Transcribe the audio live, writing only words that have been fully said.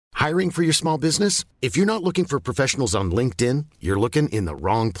Hiring for your small business? If you're not looking for professionals on LinkedIn, you're looking in the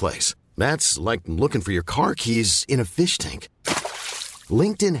wrong place. That's like looking for your car keys in a fish tank.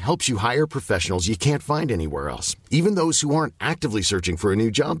 LinkedIn helps you hire professionals you can't find anywhere else, even those who aren't actively searching for a new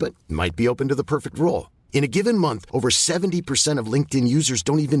job but might be open to the perfect role. In a given month, over 70% of LinkedIn users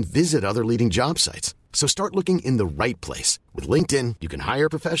don't even visit other leading job sites. So start looking in the right place. With LinkedIn, you can hire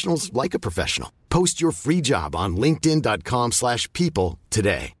professionals like a professional. Post your free job on linkedin.com/people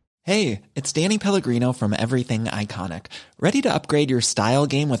today. Hey, it's Danny Pellegrino from Everything Iconic. Ready to upgrade your style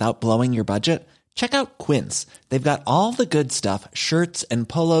game without blowing your budget? Check out Quince. They've got all the good stuff, shirts and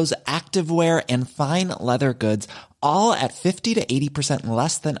polos, activewear, and fine leather goods, all at 50 to 80%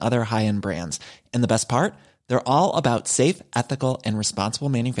 less than other high-end brands. And the best part? They're all about safe, ethical, and responsible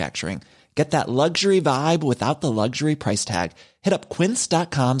manufacturing. Get that luxury vibe without the luxury price tag. Hit up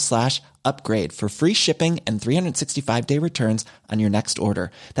quince.com/upgrade for free shipping and 365-day returns on your next order.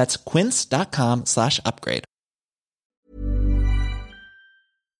 That's quince.com/upgrade.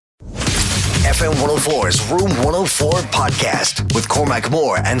 FM 104's Room 104 podcast with Cormac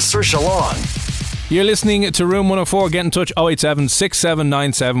Moore and Saoirse Long. You're listening to Room 104. Get in touch, 087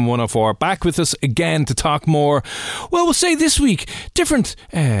 6797 104. Back with us again to talk more. Well, we'll say this week, different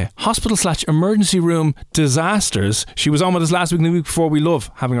hospital/emergency room disasters. She was on with us last week and the week before. We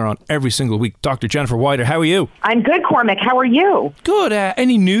love having her on every single week. Dr. Jennifer Wider, how are you? I'm good, Cormac. How are you? Good.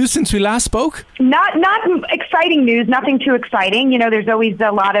 Any news since we last spoke? Not exciting news. Nothing too exciting. You know, there's always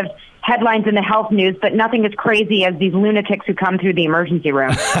a lot of headlines in the health news, but nothing as crazy as these lunatics who come through the emergency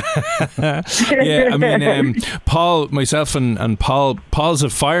room. Yeah, I mean, Paul, myself and Paul's a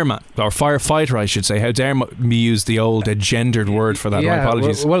fireman, or firefighter, I should say. How dare me use the old gendered word for that? Yeah, my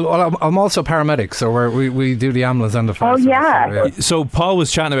apologies. Well, I'm also paramedic, so we do the ambulance and the fire. Oh, yeah. So Paul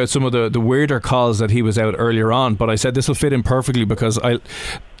was chatting about some of the weirder calls that he was out earlier on, but I said this will fit in perfectly because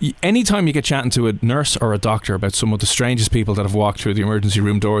anytime you get chatting to a nurse or a doctor about some of the strangest people that have walked through the emergency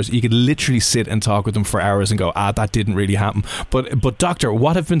room doors, you could literally sit and talk with them for hours and go, that didn't really happen. But doctor,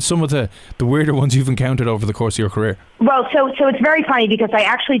 what have been some of the weirder ones you've encountered over the course of your career? Well, so it's very funny because I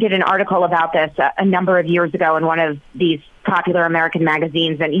actually did an article about this a number of years ago in one of these popular American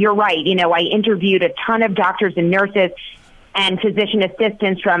magazines. And you're right, you know, I interviewed a ton of doctors and nurses and physician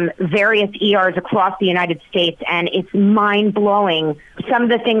assistants from various ERs across the United States, and it's mind-blowing some of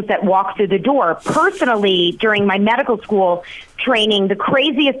the things that walk through the door. Personally, during my medical school training, the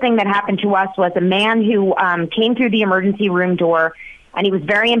craziest thing that happened to us was a man who came through the emergency room door, and he was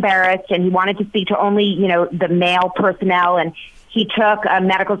very embarrassed, and he wanted to speak to only, you know, the male personnel, and he took a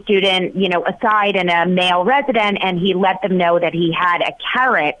medical student, you know, aside and a male resident, and he let them know that he had a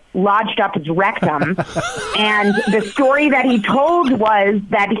carrot lodged up his rectum. And the story that he told was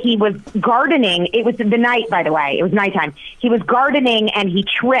that he was gardening. It was the night, by the way. It was nighttime. He was gardening and he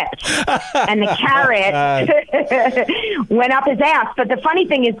tripped, and the carrot went up his ass. But the funny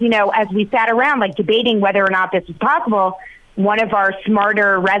thing is, you know, as we sat around, like, debating whether or not this was possible, one of our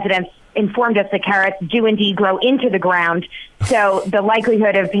smarter residents informed us that carrots do indeed grow into the ground, so the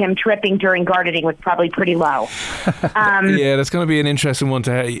likelihood of him tripping during gardening was probably pretty low. Yeah, that's going to be an interesting one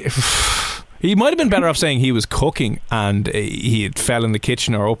to have. He might have been better off saying he was cooking and he fell in the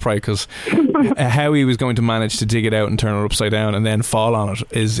kitchen or upright, because how he was going to manage to dig it out and turn it upside down and then fall on it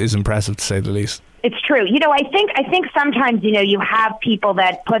is impressive, to say the least. It's true. You know, I think sometimes, you know, you have people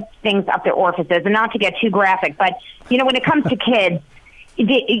that put things up their orifices, and not to get too graphic, but, you know, when it comes to kids,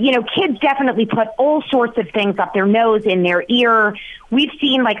 you know, kids definitely put all sorts of things up their nose, in their ear. We've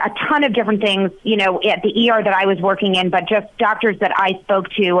seen like a ton of different things, you know, at the ER that I was working in, but just doctors that I spoke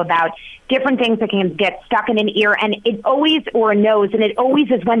to about different things that can get stuck in an ear, and it always, or a nose, and it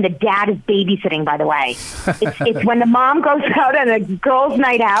always is when the dad is babysitting, by the way. It's when the mom goes out on a girls'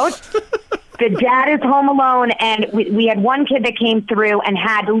 night out. The dad is home alone, and we had one kid that came through and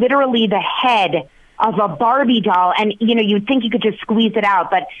had literally the head of a Barbie doll, and, you know, you'd think you could just squeeze it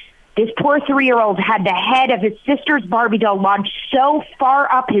out, but this poor 3-year-old had the head of his sister's Barbie doll lodged so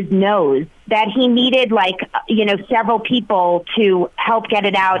far up his nose that he needed, like, you know, several people to help get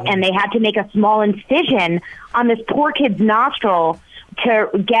it out, and they had to make a small incision on this poor kid's nostril to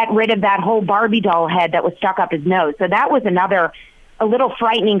get rid of that whole Barbie doll head that was stuck up his nose. So that was a little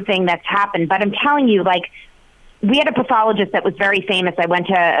frightening thing that's happened. But I'm telling you, like, we had a pathologist that was very famous. I went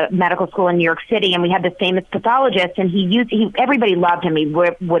to medical school in New York City, and we had this famous pathologist, and everybody loved him. He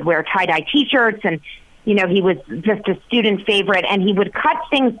would wear tie-dye T-shirts, and, you know, he was just a student favorite, and he would cut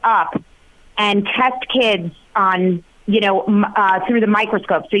things up and test kids on, you know, through the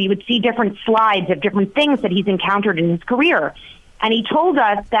microscope. So you would see different slides of different things that he's encountered in his career. And he told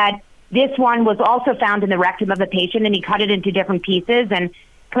us that this one was also found in the rectum of a patient, and he cut it into different pieces, and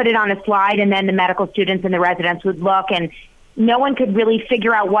put it on a slide, and then the medical students and the residents would look, and no one could really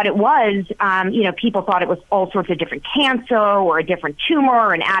figure out what it was. People thought it was all sorts of different cancer or a different tumor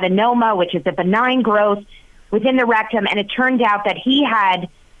or an adenoma, which is a benign growth within the rectum. And it turned out that he had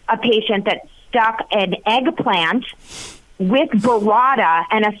a patient that stuck an eggplant with burrata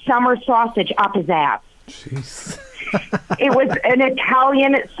and a summer sausage up his ass. Jeez. It was an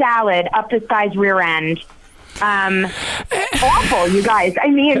Italian salad up this guy's rear end. Awful, you guys. I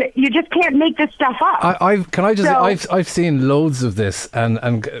mean, you just can't make this stuff up. I've seen loads of this, and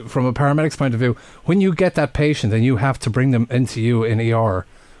from a paramedic's point of view, when you get that patient and you have to bring them into you in ER,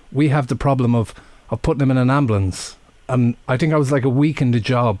 we have the problem of putting them in an ambulance. And I think I was like a week in the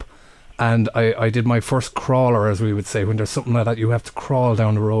job, and I did my first crawler, as we would say. When there's something like that, you have to crawl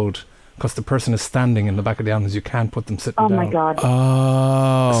down the road because the person is standing in the back of the ambulance. You can't put them sitting down. Oh my God.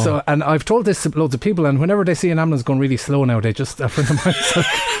 Oh. So, and I've told this to loads of people, and whenever they see an ambulance going really slow now, they just, a friend of mine's like,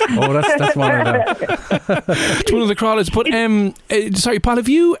 oh, that's one of them. It's one of the crawlers. But, sorry, Paul, have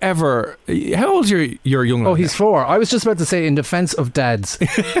you ever, how old's your young lad? Oh, he's 4. I was just about to say, in defence of dads,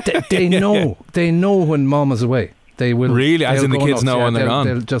 they know when mom is away. They will. Really? As in the kids know when they're gone?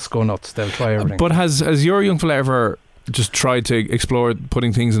 They'll just go nuts. They'll try everything. But has your young fella ever just tried to explore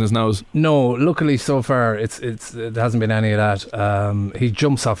putting things in his nose? No, luckily so far it hasn't been any of that. He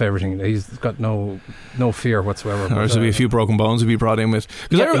jumps off everything. He's got no fear whatsoever. Or there'll be a few broken bones to be brought in with.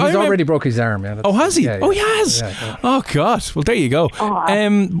 He's already broke his arm. Yeah, has he? Yeah. Oh, he has. Yeah. Oh God. Well, there you go.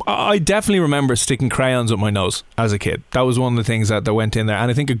 I definitely remember sticking crayons up my nose as a kid. That was one of the things that went in there. And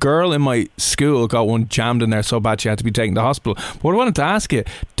I think a girl in my school got one jammed in there so bad she had to be taken to hospital. But what I wanted to ask you,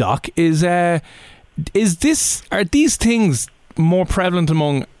 Doc, are these things more prevalent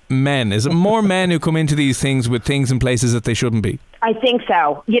among men? Is it more men who come into these things with things in places that they shouldn't be? I think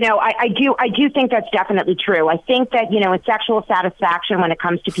so. I do think that's definitely true. I think that, in sexual satisfaction, when it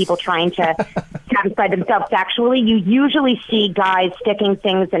comes to people trying to satisfy themselves sexually, you usually see guys sticking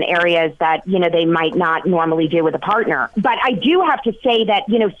things in areas that, they might not normally do with a partner. But I do have to say that,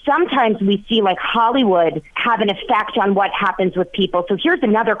 sometimes we see like Hollywood have an effect on what happens with people. So here's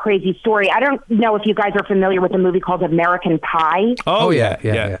another crazy story. I don't know if you guys are familiar with a movie called American Pie. Oh,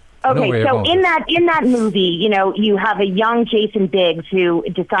 yeah. Okay, so in that movie, you have a young Jason Biggs who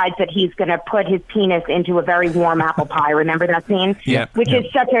decides that he's going to put his penis into a very warm apple pie. Remember that scene? Yeah. Which is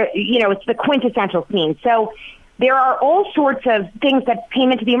such a, it's the quintessential scene. So there are all sorts of things that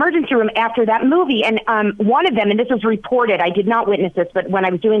came into the emergency room after that movie. And one of them, and this was reported, I did not witness this, but when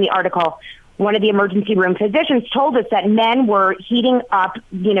I was doing the article, one of the emergency room physicians told us that men were heating up,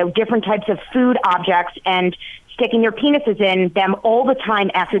 different types of food objects and sticking their penises in them all the time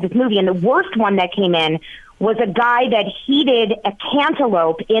after this movie. And the worst one that came in was a guy that heated a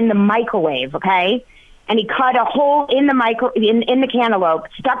cantaloupe in the microwave, okay? And he cut a hole in the in the cantaloupe,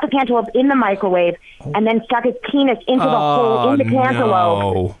 stuck the cantaloupe in the microwave, and then stuck his penis into the hole in the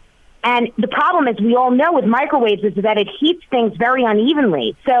cantaloupe. No. And the problem, as we all know with microwaves, is that it heats things very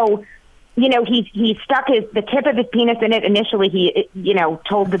unevenly. So, he stuck the tip of his penis in it. Initially, he,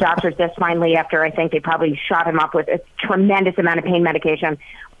 told the doctors this finally after I think they probably shot him up with a tremendous amount of pain medication.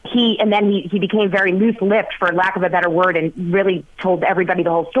 He became very loose-lipped, for lack of a better word, and really told everybody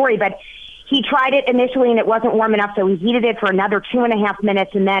the whole story. But he tried it initially, and it wasn't warm enough, so he heated it for another 2.5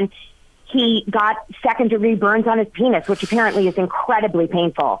 minutes, and then he got second-degree burns on his penis, which apparently is incredibly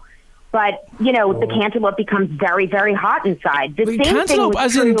painful. But, the cantaloupe becomes very, very hot inside. The same cantaloupe, thing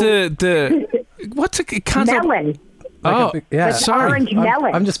was as in true. what's a cantaloupe? Melon. Sorry. Orange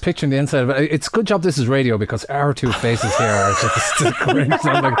melon. I'm just picturing the inside of it. It's good job this is radio, because our two faces here are just cringe.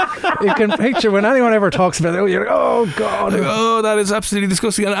 You can picture when anyone ever talks about it, you're like, oh God. Oh, that is absolutely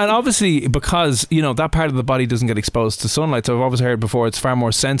disgusting. And obviously, because, that part of the body doesn't get exposed to sunlight, so I've always heard before it's far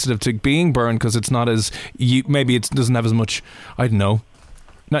more sensitive to being burned because it's not as, maybe it doesn't have as much, I don't know,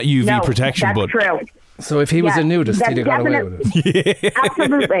 not UV protection, that's but true. So if he was a nudist, he'd have got away with it.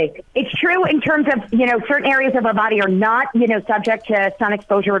 Absolutely. It's true in terms of, certain areas of our body are not, subject to sun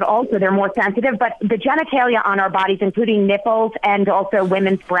exposure at all, so they're more sensitive. But the genitalia on our bodies, including nipples and also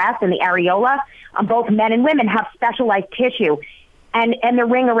women's breasts and the areola, both men and women have specialized tissue. And the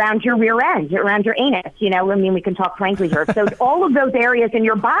ring around your rear end, around your anus, we can talk frankly here. So all of those areas in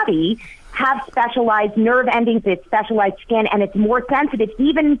your body have specialized nerve endings, it's specialized skin, and it's more sensitive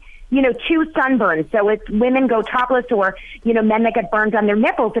even, to sunburn. So if women go topless or, men that get burned on their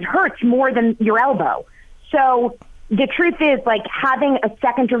nipples, it hurts more than your elbow. So the truth is, like, having a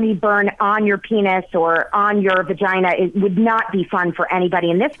secondary burn on your penis or on your vagina would not be fun for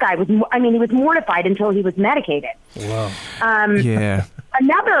anybody. And this guy he was mortified until he was medicated. Wow. Yeah.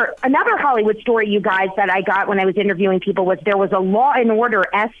 another Hollywood story, you guys, that I got when I was interviewing people was there was a Law and Order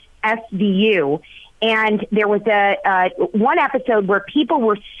SVU, and there was a one episode where people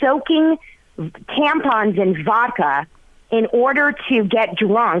were soaking tampons in vodka in order to get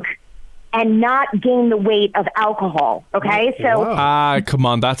drunk and not gain the weight of alcohol. Okay, so come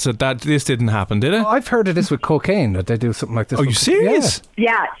on, this didn't happen, did it? Oh, I've heard of this with cocaine, that they do something like this. Are you serious?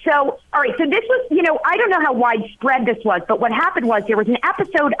 Yeah. So, all right. So this was, I don't know how widespread this was, but what happened was there was an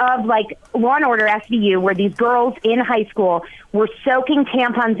episode of like Law and Order SVU where these girls in high school were soaking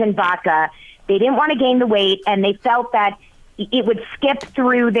tampons in vodka. They didn't want to gain the weight, and they felt that it would skip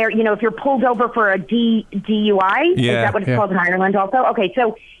through their, if you're pulled over for a DUI, is that what it's called in Ireland also? Okay,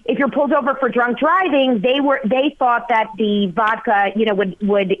 so if you're pulled over for drunk driving, they thought that the vodka,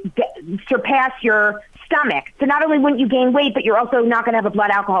 would surpass your stomach. So not only wouldn't you gain weight, but you're also not going to have a blood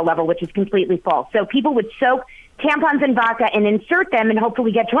alcohol level, which is completely false. So people would soak tampons in vodka and insert them and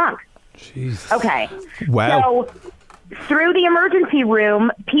hopefully get drunk. Jesus. Okay. Wow. So through the emergency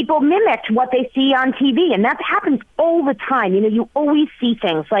room, people mimicked what they see on TV, and that happens all the time. You always see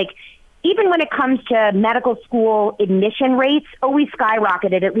things like, even when it comes to medical school admission rates, always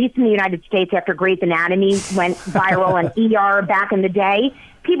skyrocketed, at least in the United States after Grey's Anatomy went viral and ER back in the day.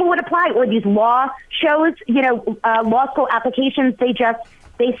 People would apply, or these law shows, law school applications,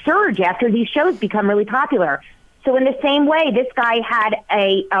 they surge after these shows become really popular. So in the same way, this guy had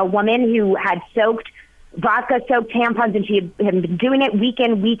a woman who had vodka-soaked tampons, and she had been doing it week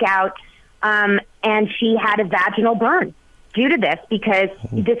in, week out, and she had a vaginal burn due to this, because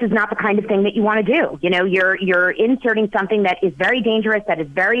this is not the kind of thing that you want to do. You're inserting something that is very dangerous, that is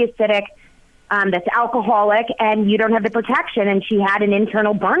very acidic, that's alcoholic, and you don't have the protection, and she had an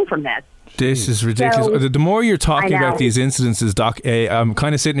internal burn from this. This is ridiculous. So, the more you're talking about these incidences, Doc, I'm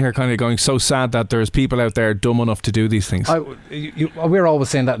kind of sitting here kind of going, so sad that there's people out there dumb enough to do these things. We're always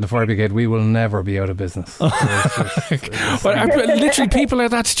saying that in the fire brigade. We will never be out of business. Literally, people are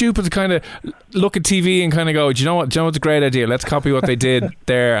that stupid to kind of look at TV and kind of go, do you know what's a great idea? Let's copy what they did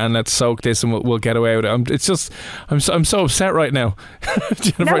there and let's soak this and we'll get away with it. I'm so upset right now.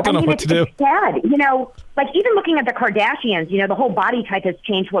 Jennifer, I don't know what to do. It's sad. Like even looking at the Kardashians, the whole body type has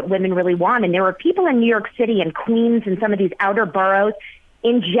changed what women really want. And there were people in New York City and Queens and some of these outer boroughs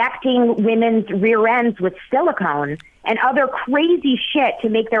injecting women's rear ends with silicone and other crazy shit to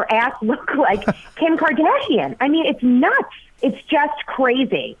make their ass look like Kim Kardashian. I mean, it's nuts. It's just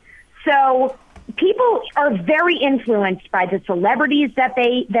crazy. So people are very influenced by the celebrities that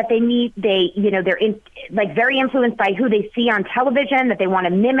they meet. They're very influenced by who they see on television, that they want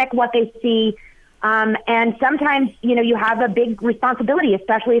to mimic what they see. And sometimes, you have a big responsibility,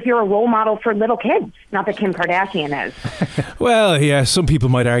 especially if you're a role model for little kids. Not that Kim Kardashian is. Well, yeah, some people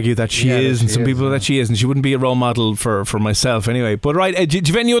might argue that she is, and some people that she isn't. She wouldn't be a role model for myself anyway. But right, do you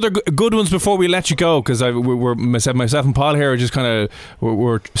have any other good ones before we let you go? Because we're myself and Paul here are just kind of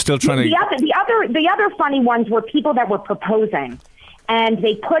we're still trying to. The other funny ones were people that were proposing, and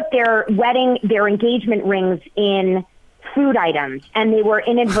they put their engagement rings in food items, and they were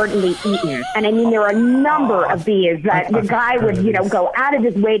inadvertently eaten. And I mean, there are a number of these that the guy would, go out of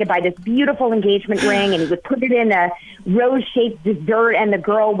his way to buy this beautiful engagement ring, and he would put it in a rose-shaped dessert, and the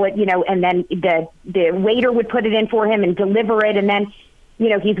girl would, and then the waiter would put it in for him and deliver it, and then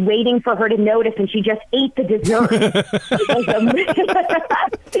he's waiting for her to notice, and she just ate the dessert.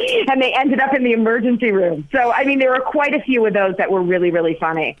 And they ended up in the emergency room. So, I mean, there were quite a few of those that were really, really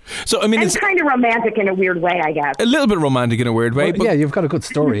funny. So, I mean, it's kind of romantic in a weird way, I guess. A little bit romantic in a weird way. But you've got a good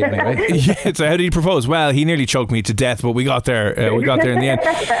story anyway. Yeah, so how did he propose? Well, he nearly choked me to death, but we got there. We got there in the end.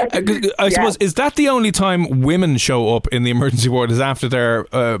 I suppose, is that the only time women show up in the emergency ward? Is after their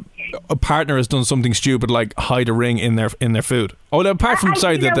a partner has done something stupid like hide a ring in their food? Oh, apart from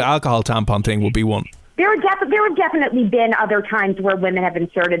the alcohol tampon thing would be one. There have definitely been other times where women have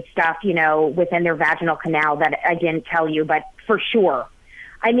inserted stuff, within their vaginal canal that I didn't tell you, but for sure.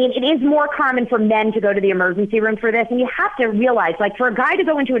 I mean, it is more common for men to go to the emergency room for this, and you have to realize, like, for a guy to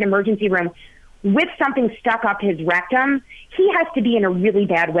go into an emergency room with something stuck up his rectum, he has to be in a really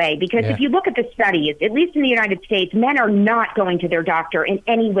bad way, because if you look at the studies, at least in the United States, men are not going to their doctor in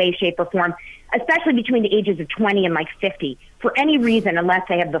any way, shape, or form, especially between the ages of 20 and 50, for any reason, unless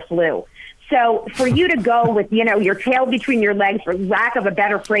they have the flu. So for you to go with, your tail between your legs, for lack of a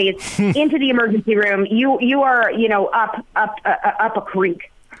better phrase, into the emergency room, you are, up a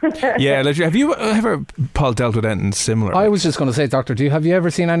creek. Yeah, have you ever, Paul, dealt with anything similar? I was just going to say, Doctor, have you ever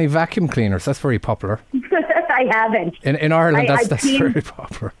seen any vacuum cleaners? That's very popular. I haven't. In Ireland, that's very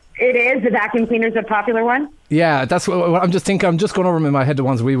popular. It is. The vacuum cleaner's a popular one? Yeah, that's what I'm just thinking. I'm just going over in my head the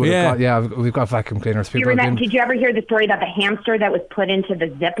ones we would have got. Yeah, we've got vacuum cleaners. Did you ever hear the story about the hamster that was put into the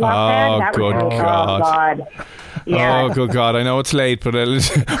Ziploc bag? Oh, God. Yeah. Oh, good God. I know it's late, but... I know.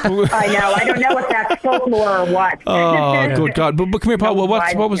 I don't know if that's folklore or what. Oh, good God. But come here, Paul. Well,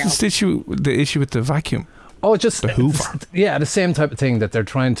 what was the issue with the vacuum? Oh, just the Hoover. Yeah, the same type of thing that they're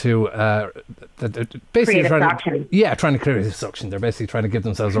trying to basically trying to create a suction. They're basically trying to give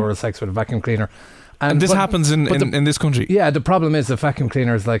themselves oral sex with a vacuum cleaner. And this happens in this country. Yeah, the problem is the vacuum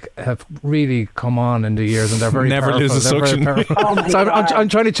cleaners have really come on in the years, and they're very never powerful. lose a suction. So I'm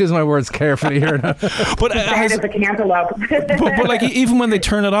trying to choose my words carefully here now. But as a cantaloupe. but like even when they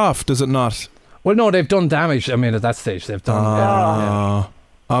turn it off, does it not? Well, no, they've done damage. I mean, at that stage, they've done.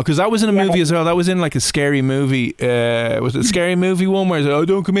 Oh, because that was in a movie as well. That was in like a scary movie. Was it a scary movie one where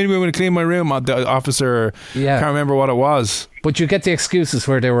don't come in here, I'm going to clean my room. The officer, can't remember what it was. But you get the excuses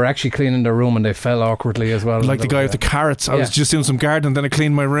where they were actually cleaning their room and they fell awkwardly as well. Like the guy with the carrots. I was just doing some gardening, then I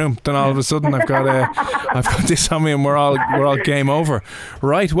cleaned my room. Then all of a sudden I've got this on me, and we're all game over.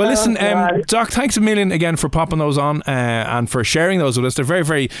 Right. Well, listen, Doc, thanks a million again for popping those on and for sharing those with us. They're very,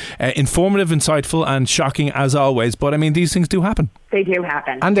 very informative, insightful, and shocking as always. But I mean, these things do happen. They do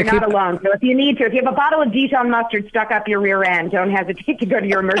happen. And you're not alone. So if you have a bottle of Dijon mustard stuck up your rear end, don't hesitate to go to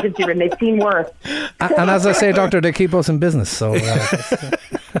your emergency room. They've seen worse. And as I say, Doctor, they keep us in business. So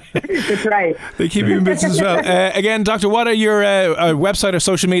that's right. They keep you in business as well. Again, Doctor, what are your website or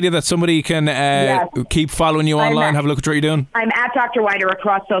social media that somebody can keep following you online, have a look at what you're doing? I'm at Dr. Wider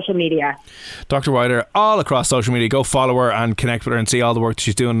across social media. Dr. Wider, all across social media. Go follow her and connect with her and see all the work that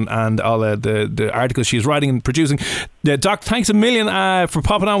she's doing and all the articles she's writing and producing. Doc, thanks a million for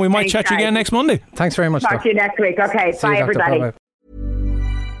popping on. We might chat to you again next Monday. Thanks very much. Talk to you next week. Okay, bye everybody. Bye-bye.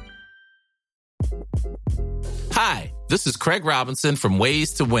 Hi, this is Craig Robinson from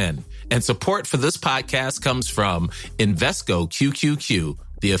Ways to Win, and support for this podcast comes from Invesco QQQ,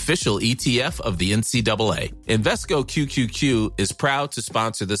 the official ETF of the NCAA. Invesco QQQ is proud to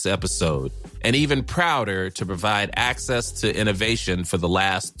sponsor this episode, and even prouder to provide access to innovation for the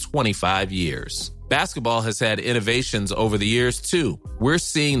last 25 years. Basketball has had innovations over the years, too. We're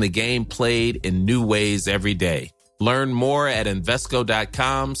seeing the game played in new ways every day. Learn more at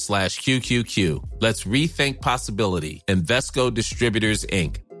Invesco.com/QQQ. Let's rethink possibility. Invesco Distributors,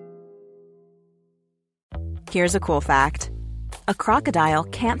 Inc. Here's a cool fact. A crocodile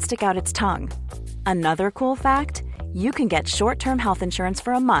can't stick out its tongue. Another cool fact, you can get short-term health insurance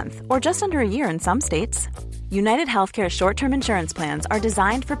for a month or just under a year in some states. United Healthcare short-term insurance plans are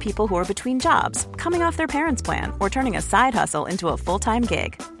designed for people who are between jobs, coming off their parents' plan, or turning a side hustle into a full-time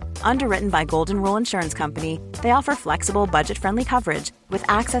gig. Underwritten by Golden Rule Insurance Company, they offer flexible, budget-friendly coverage with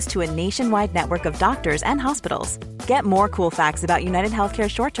access to a nationwide network of doctors and hospitals. Get more cool facts about United Healthcare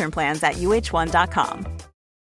short-term plans at UH1.com.